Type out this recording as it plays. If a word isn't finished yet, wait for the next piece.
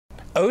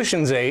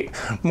Ocean's 8,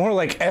 more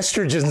like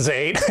Estrogen's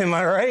 8, am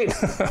I right?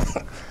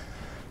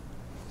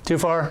 Too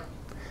far?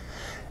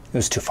 It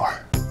was too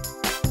far.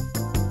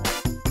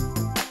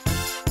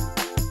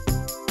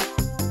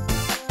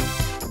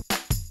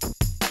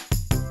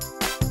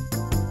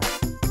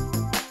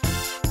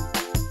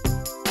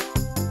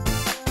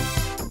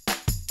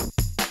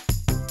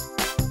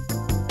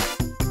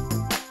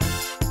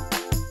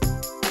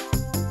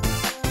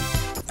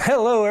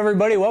 Hello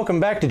everybody, welcome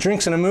back to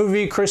Drinks and a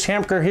Movie. Chris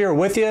Hamker here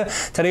with you.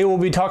 Today we'll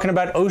be talking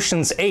about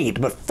Ocean's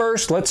 8, but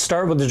first let's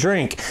start with the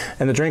drink.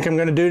 And the drink I'm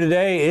going to do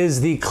today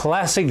is the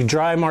classic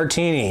dry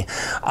martini.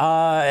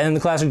 And the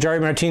classic dry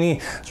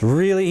martini is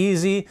really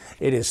easy.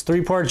 It is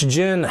 3 parts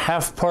gin,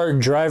 half part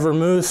dry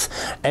vermouth,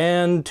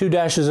 and 2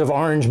 dashes of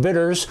orange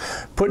bitters.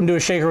 Put into a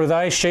shaker with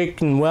ice,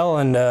 shaken well,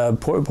 and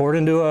poured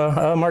into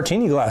a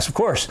martini glass, of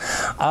course.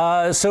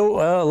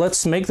 So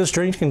let's make this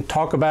drink and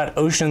talk about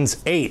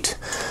Ocean's 8.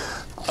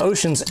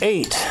 Ocean's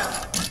 8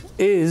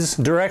 is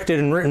directed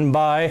and written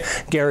by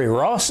Gary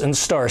Ross and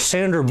stars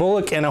Sandra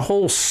Bullock and a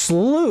whole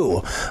slew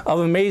of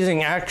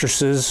amazing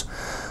actresses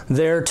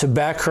there to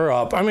back her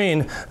up. I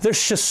mean,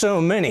 there's just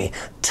so many,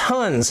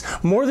 tons,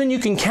 more than you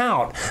can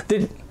count.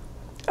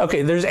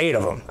 Okay, there's 8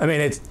 of them. I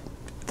mean,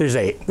 there's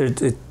 8.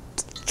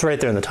 It's right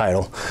there in the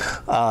title.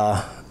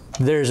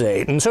 There's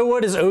 8. And so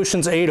what is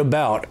Ocean's 8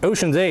 about?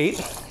 Ocean's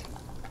 8,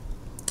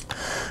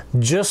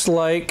 just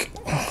like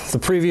the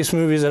previous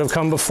movies that have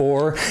come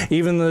before,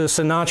 even the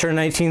Sinatra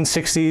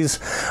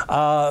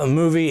 1960s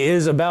movie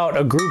is about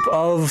a group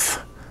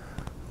of,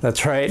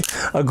 that's right,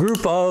 a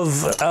group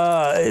of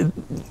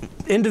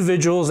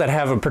individuals that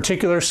have a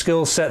particular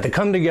skill set to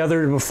come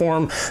together to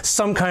perform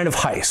some kind of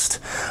heist.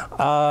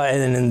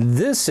 And in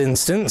this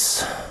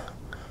instance,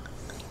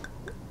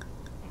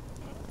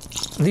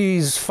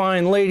 these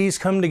fine ladies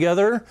come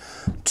together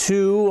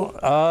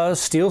to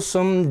steal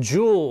some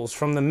jewels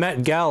from the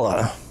Met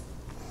Gala.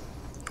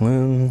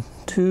 1,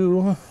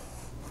 2,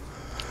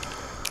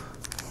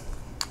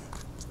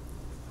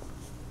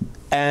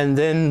 and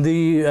then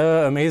the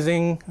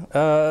amazing,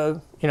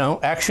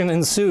 action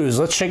ensues.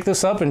 Let's shake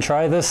this up and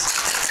try this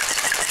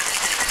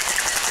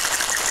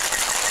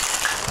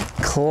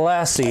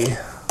classy,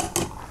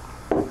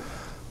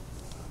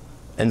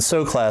 and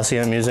so classy,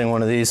 I'm using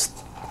one of these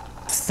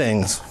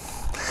things.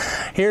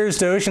 Here's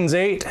to Ocean's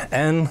 8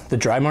 and the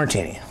dry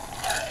martini.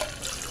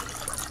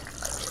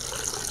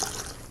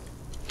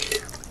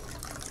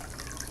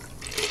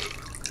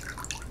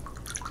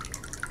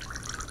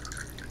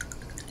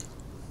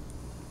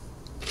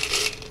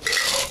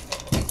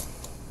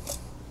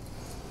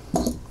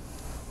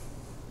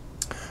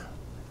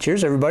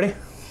 Cheers, everybody.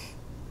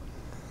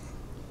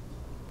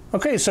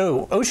 Okay,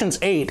 so Ocean's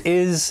 8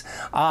 is,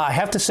 I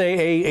have to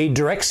say, a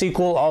direct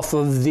sequel off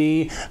of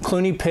the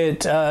Clooney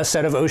Pitt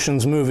set of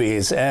Ocean's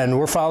movies. And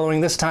we're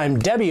following this time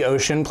Debbie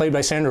Ocean, played by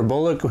Sandra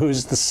Bullock,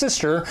 who's the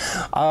sister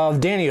of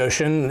Danny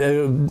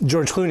Ocean,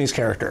 George Clooney's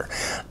character.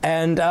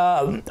 And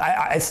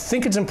I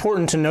think it's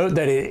important to note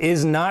that it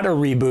is not a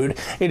reboot.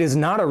 It is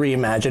not a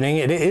reimagining.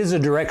 It is a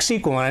direct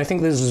sequel. And I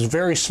think this is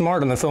very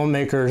smart on the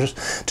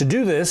filmmakers to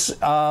do this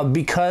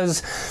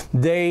because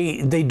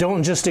they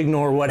don't just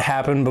ignore what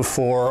happened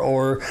before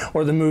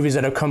or the movies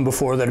that have come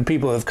before that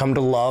people have come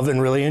to love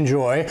and really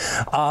enjoy.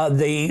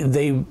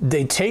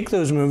 They take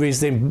those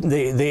movies,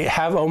 they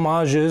have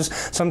homages,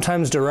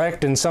 sometimes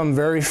direct and some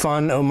very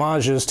fun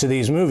homages to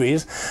these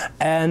movies,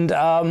 and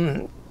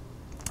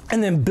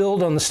then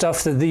build on the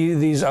stuff that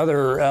these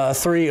other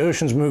 3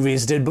 Oceans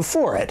movies did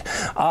before it,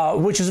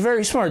 which is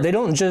very smart. They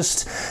don't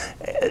just,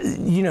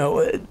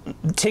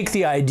 take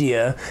the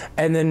idea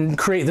and then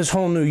create this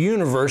whole new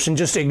universe and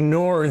just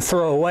ignore and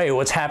throw away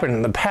what's happened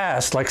in the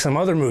past like some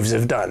other movies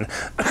have done.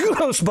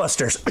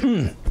 Ghostbusters.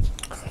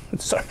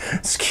 Sorry,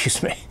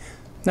 excuse me.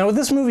 Now, what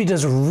this movie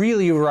does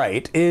really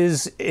right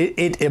is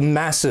it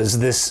amasses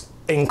this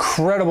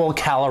incredible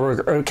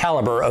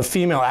caliber of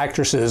female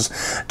actresses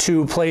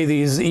to play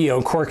these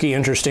quirky,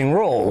 interesting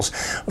roles,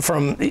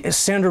 from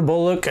Sandra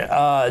Bullock to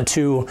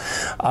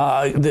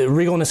the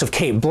regalness of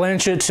Cate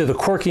Blanchett, to the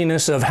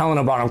quirkiness of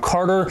Helena Bonham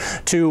Carter,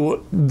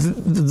 to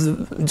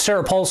the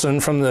Sarah Paulson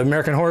from the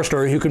American Horror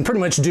Story, who can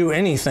pretty much do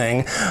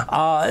anything.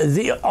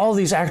 All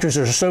these actors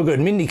are so good.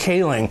 Mindy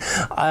Kaling,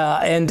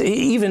 and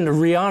even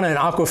Rihanna and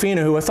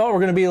Awkwafina, who I thought were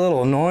going to be a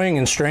little annoying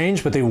and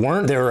strange, but they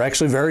weren't. They were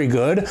actually very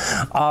good.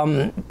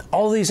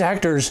 All these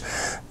actors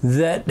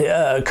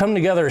that come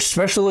together,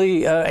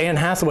 especially Anne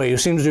Hathaway, who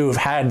seems to have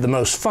had the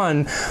most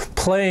fun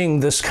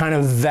playing this kind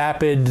of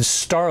vapid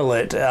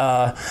starlet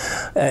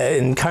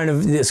in kind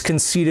of this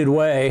conceited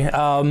way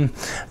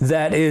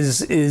that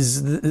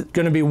is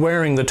going to be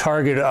wearing the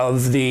target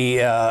of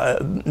the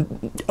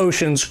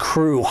Ocean's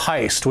Crew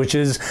heist, which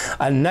is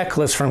a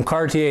necklace from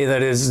Cartier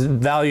that is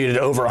valued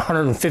at over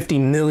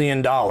 $150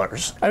 million.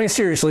 I mean,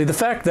 seriously, the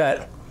fact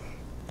that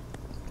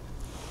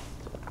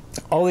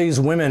all these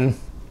women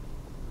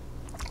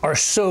are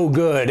so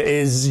good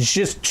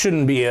just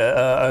shouldn't be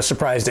a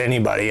surprise to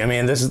anybody. I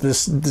mean,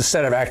 this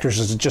set of actors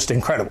is just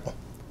incredible.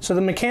 So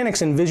the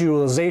mechanics and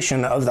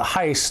visualization of the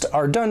heist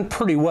are done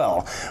pretty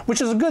well, which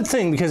is a good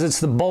thing because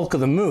it's the bulk of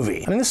the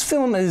movie. I mean, this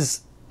film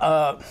is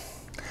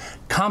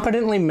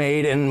competently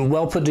made and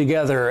well put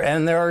together,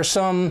 and there are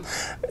some,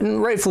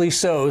 rightfully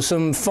so,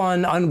 some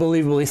fun,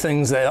 unbelievable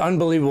things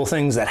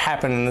that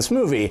happen in this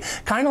movie,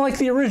 kind of like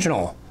the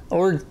original,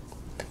 or,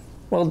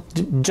 well,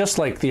 just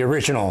like the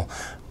original,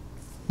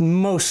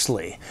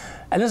 mostly.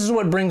 And this is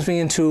what brings me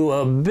into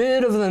a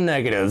bit of the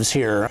negatives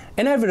here.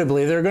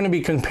 Inevitably, there are going to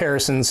be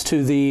comparisons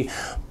to the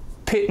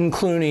Pitt and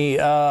Clooney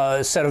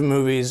set of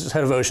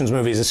Oceans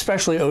movies,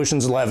 especially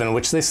Ocean's 11,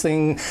 which this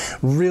thing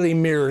really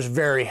mirrors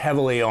very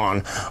heavily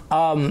on.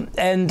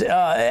 And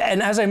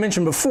as I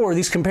mentioned before,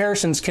 these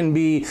comparisons can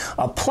be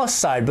a plus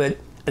side, but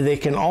they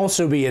can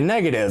also be a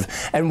negative.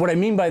 And what I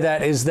mean by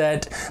that is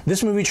that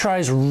this movie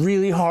tries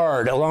really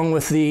hard, along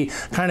with the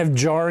kind of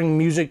jarring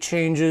music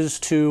changes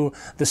to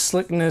the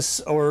slickness,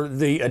 or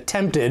the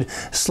attempted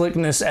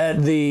slickness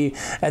at the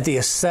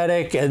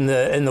aesthetic and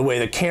the way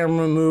the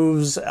camera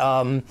moves,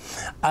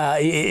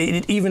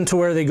 even to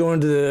where they go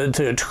into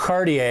to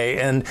Cartier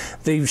and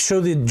they show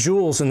the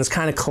jewels in this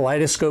kind of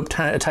kaleidoscope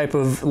type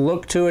of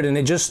look to it, and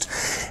it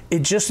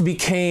just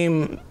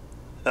became,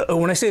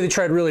 when I say they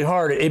tried really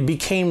hard, it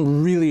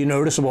became really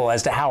noticeable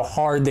as to how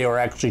hard they were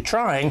actually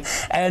trying.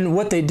 And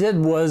what they did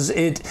was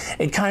it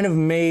kind of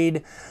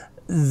made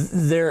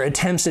their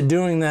attempts at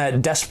doing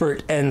that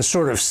desperate and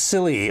sort of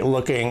silly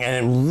looking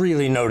and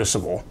really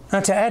noticeable. Now,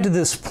 to add to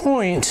this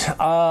point,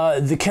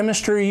 the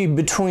chemistry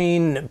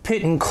between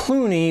Pitt and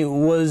Clooney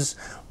was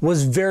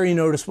very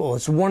noticeable.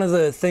 It's one of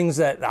the things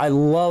that I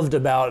loved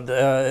about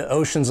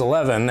Ocean's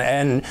 11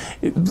 and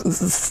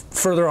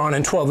further on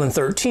in 12 and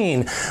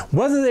 13.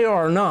 Whether they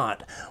are or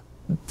not,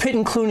 Pitt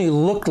and Clooney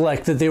looked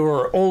like that they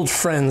were old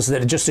friends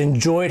that just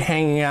enjoyed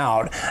hanging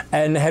out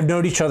and have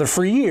known each other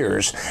for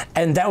years.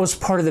 And that was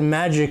part of the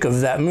magic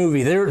of that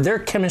movie. Their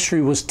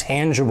chemistry was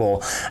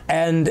tangible.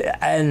 And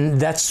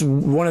that's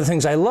one of the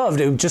things I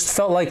loved. It just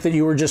felt like that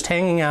you were just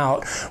hanging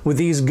out with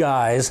these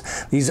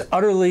guys, these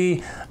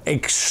utterly,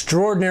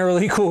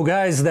 extraordinarily cool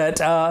guys that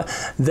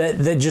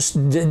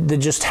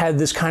just had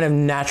this kind of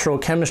natural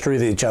chemistry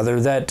with each other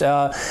that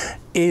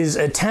is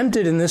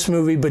attempted in this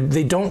movie, but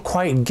they don't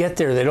quite get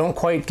there. They don't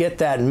quite get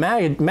that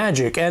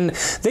magic, and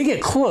they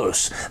get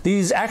close.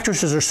 These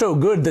actresses are so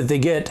good that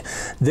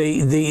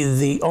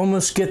they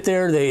almost get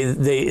there.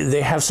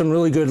 They have some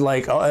really good,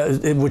 like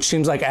which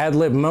seems like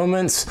ad-lib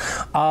moments,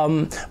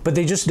 but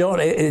they just don't.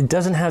 It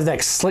doesn't have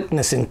that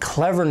slickness and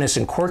cleverness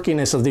and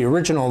quirkiness of the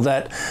original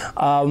that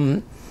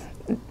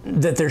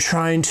they're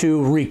trying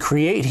to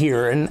recreate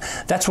here. And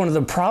that's one of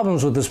the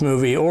problems with this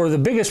movie, or the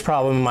biggest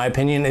problem in my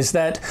opinion, is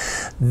that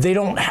they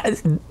don't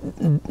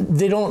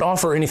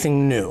offer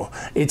anything new.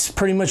 It's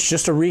pretty much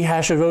just a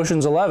rehash of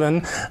Ocean's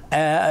 11,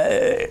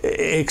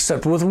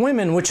 except with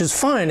women, which is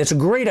fine. It's a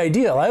great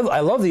idea.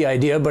 I love the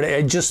idea, but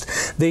it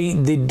just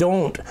they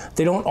don't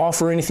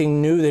offer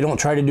anything new. They don't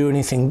try to do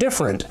anything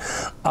different.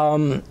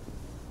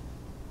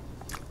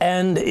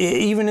 And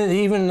even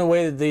in the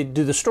way that they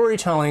do the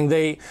storytelling,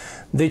 they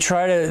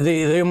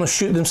almost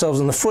shoot themselves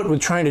in the foot with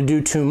trying to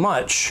do too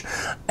much.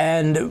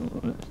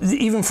 And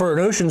even for an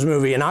Ocean's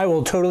movie, and I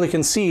will totally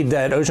concede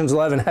that Ocean's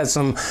 11 has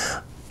some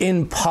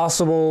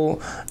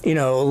impossible,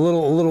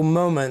 little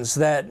moments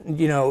that,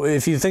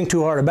 if you think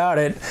too hard about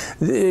it,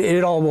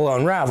 it all will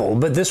unravel.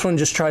 But this one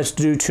just tries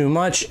to do too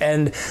much,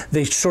 and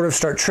they sort of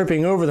start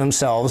tripping over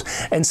themselves,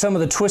 and some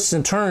of the twists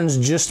and turns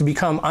just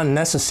become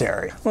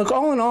unnecessary. Look,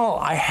 all in all,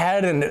 I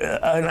had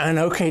an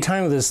okay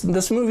time with this.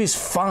 This movie's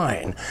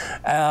fine.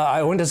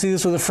 I went to see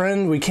this with a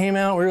friend. We came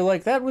out, we were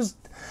like, that was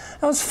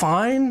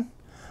fine.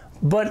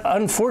 But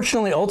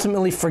unfortunately,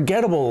 ultimately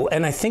forgettable.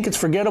 And I think it's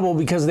forgettable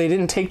because they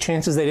didn't take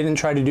chances. They didn't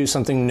try to do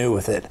something new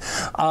with it.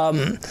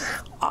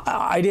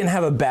 I didn't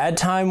have a bad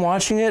time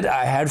watching it.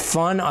 I had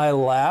fun. I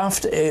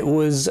laughed. It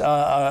was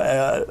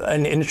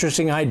an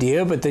interesting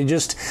idea, but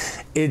it's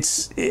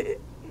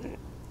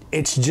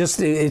just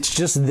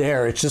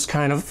there. It's just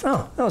kind of,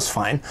 oh, that was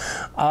fine.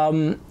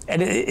 And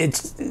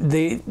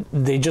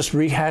they just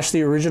rehashed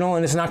the original,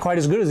 and it's not quite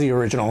as good as the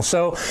original.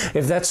 So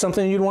if that's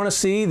something you'd want to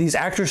see, these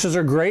actresses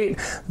are great.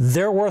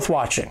 They're worth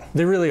watching.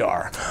 They really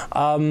are.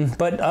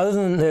 But other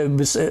than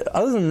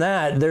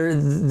that,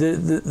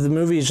 the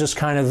movie is just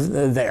kind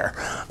of there.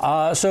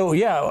 So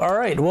yeah, all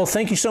right. Well,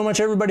 thank you so much,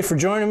 everybody, for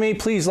joining me.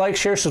 Please like,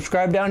 share,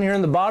 subscribe down here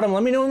in the bottom.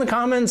 Let me know in the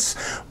comments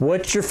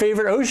what your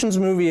favorite Oceans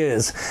movie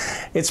is.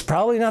 It's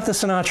probably not the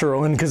Sinatra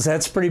one, because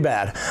that's pretty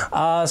bad.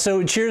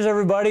 So cheers,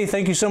 everybody.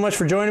 Thank you so much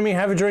for joining me.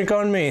 Have a drink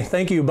on me.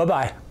 Thank you.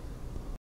 Bye-bye.